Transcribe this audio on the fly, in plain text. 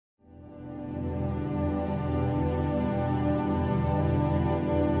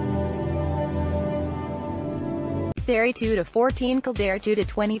Derry 2-14, Kildare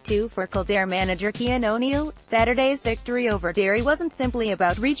 2-22 for Kildare manager Cian O'Neill. Saturday's victory over Derry wasn't simply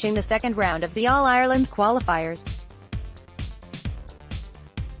about reaching the second round of the All-Ireland Qualifiers.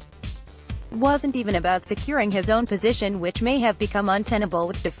 It wasn't even about securing his own position, which may have become untenable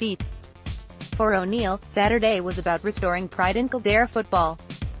with defeat. For O'Neill, Saturday was about restoring pride in Kildare football.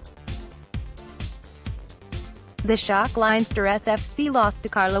 The shock Leinster SFC loss to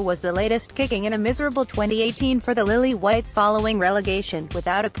Carlow was the latest kicking in a miserable 2018 for the Lilywhites following relegation,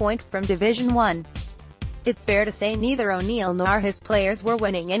 without a point from Division 1. It's fair to say neither O'Neill nor his players were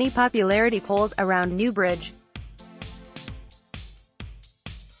winning any popularity polls around Newbridge.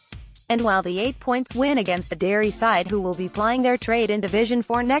 And while the 8 points win against a Derry side who will be plying their trade in Division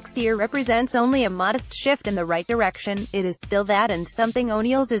 4 next year represents only a modest shift in the right direction, it is still that and something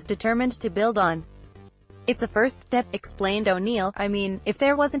O'Neill's is determined to build on. "It's a first step," explained O'Neill. "I mean, if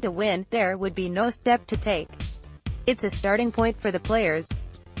there wasn't a win, there would be no step to take. It's a starting point for the players.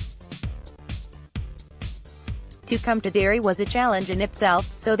 To come to Derry was a challenge in itself,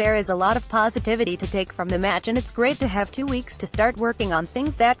 so there is a lot of positivity to take from the match, and it's great to have 2 weeks to start working on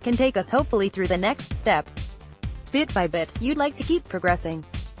things that can take us hopefully through the next step. Bit by bit, you'd like to keep progressing.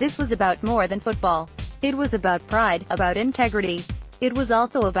 This was about more than football. It was about pride, about integrity. It was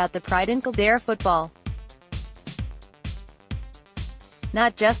also about the pride in Kildare football.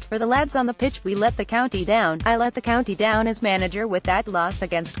 Not just for the lads on the pitch. We let the county down. I let the county down as manager with that loss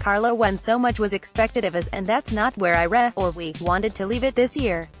against Carlow when so much was expected of us, and that's not where we wanted to leave it this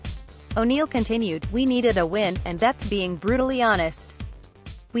year." O'Neill continued, "We needed a win, and that's being brutally honest.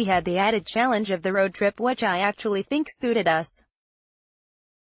 We had the added challenge of the road trip, which I actually think suited us.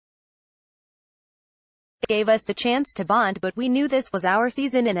 It gave us a chance to bond, but we knew this was our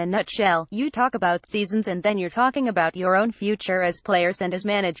season in a nutshell. You talk about seasons and then you're talking about your own future as players and as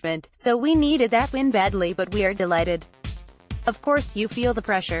management, so we needed that win badly, but we are delighted. Of course you feel the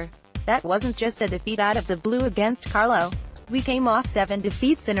pressure. That wasn't just a defeat out of the blue against Carlow. We came off 7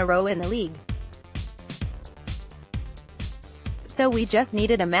 defeats in a row in the league. So we just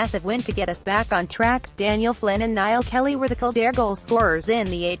needed a massive win to get us back on track." Daniel Flynn and Niall Kelly were the Kildare goal scorers in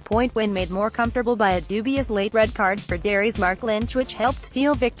the 8-point win, made more comfortable by a dubious late red card for Derry's Mark Lynch, which helped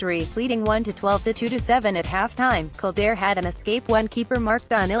seal victory, leading 1-12 to 2-7 at half-time. Kildare had an escape when keeper Mark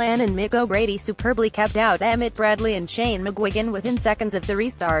Donnellan and Mick O'Grady superbly kept out Emmett Bradley and Shane McGuigan within seconds of the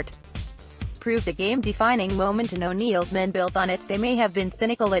restart. Proved a game-defining moment, and O'Neill's men built on it. They may have been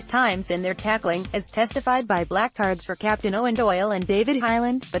cynical at times in their tackling, as testified by black cards for Captain Owen Doyle and David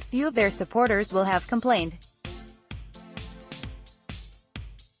Hyland, but few of their supporters will have complained.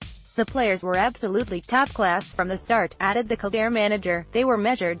 "The players were absolutely top class from the start," added the Kildare manager. "They were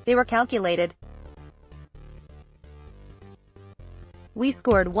measured, they were calculated. We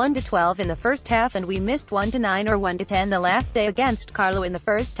scored 1-12 in the first half and we missed 1-9 or 1-10 the last day against Carlow in the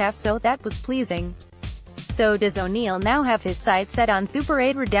first half, so that was pleasing." So does O'Neill now have his sights set on Super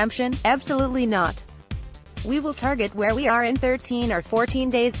 8 redemption? Absolutely not. "We will target where we are in 13 or 14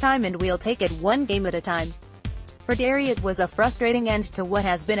 days' time, and we'll take it one game at a time." For Derry it was a frustrating end to what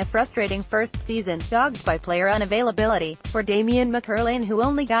has been a frustrating first season, dogged by player unavailability. For Damien McCurlane, who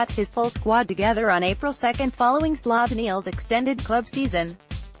only got his full squad together on April 2nd following Slav Neal's extended club season.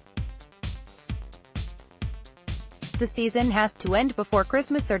 "The season has to end before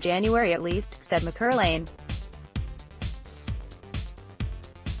Christmas or January at least," said McCurlane.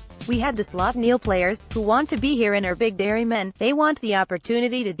 "We had the Slav Neal players, who want to be here and are big Derry men. They want the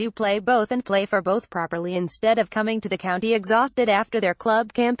opportunity to play both and play for both properly instead of coming to the county exhausted after their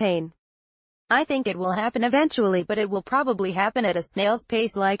club campaign. I think it will happen eventually, but it will probably happen at a snail's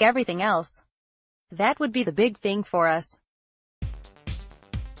pace like everything else. That would be the big thing for us.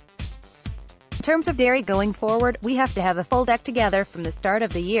 In terms of Derry going forward, we have to have a full deck together from the start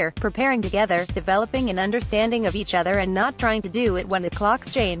of the year, preparing together, developing an understanding of each other and not trying to do it when the clocks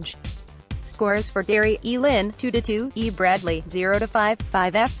change." Scores for Derry: E. Lynn 2-2, E. Bradley 0-5,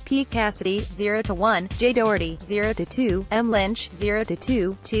 5F, P. Cassidy 0-1, J. Doherty 0-2, M. Lynch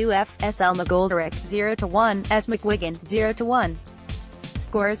 0-2, 2F, S. L. McGoldrick 0-1, S. McGuigan 0-1.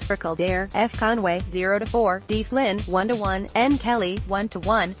 Scores for Kildare: F. Conway 0-4, D. Flynn 1-1, N. Kelly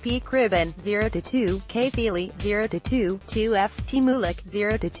 1-1, P. Cribben 0-2, K. Feely 0-2, 2F, T. Mulick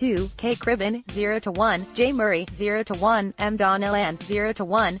 0-2, K. Cribben 0-1, J. Murray 0-1, M. Donnellan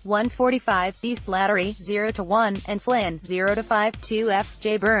 0-1, 145, D. Slattery 0-1, and Flynn 0-5, 2F,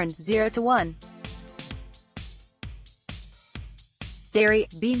 J. Byrne 0-1. Derry: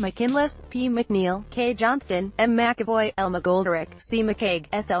 B. McKinless, P. McNeil, K. Johnston, M. McAvoy, L. McGoldrick, C. McCaig,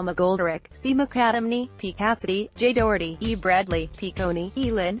 S. L. McGoldrick, C. McAdamney, P. Cassidy, J. Doherty, E. Bradley, P. Coney,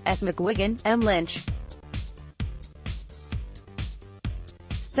 E. Lynn, S. McGuigan, M. Lynch.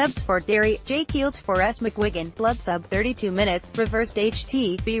 Subs for Derry: J. Keelt for S. McGuigan, blood sub, 32 minutes, reversed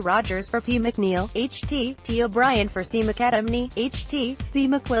HT, B. Rogers for P. McNeil, HT, T. O'Brien for C. McAdamney, HT, C.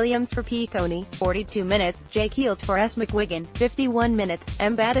 McWilliams for P. Coney, 42 minutes, J. Keelt for S. McGuigan, 51 minutes,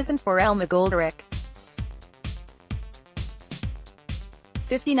 M. Battison for L. McGoldrick,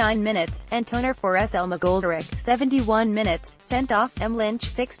 59 minutes, and Toner for S. L. McGoldrick, 71 minutes, sent off, M. Lynch,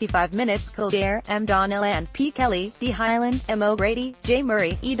 65 minutes, Kildare, M. Donnellan, P. Kelly, D. Hyland, M. O'Grady, J.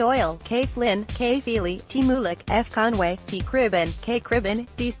 Murray, E. Doyle, K. Flynn, K. Feely, T. Mulick, F. Conway, P. Cribben, K. Cribben,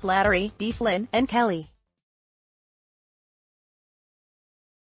 D. Slattery, D. Flynn, and Kelly.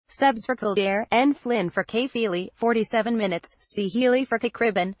 Subs for Kildare: N. Flynn for K. Feely, 47 minutes, C. Healy for K.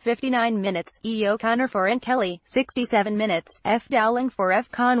 Cribben, 59 minutes, E. O'Connor for N. Kelly, 67 minutes, F. Dowling for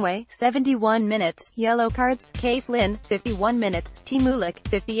F. Conway, 71 minutes, yellow cards, K. Flynn, 51 minutes, T. Mulick,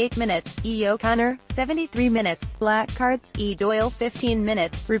 58 minutes, E. O'Connor, 73 minutes, black cards, E. Doyle, 15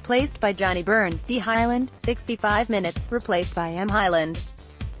 minutes, replaced by Johnny Byrne, D. Hyland, 65 minutes, replaced by M. Hyland.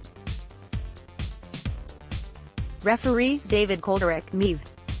 Referee: David Colderick, Meath.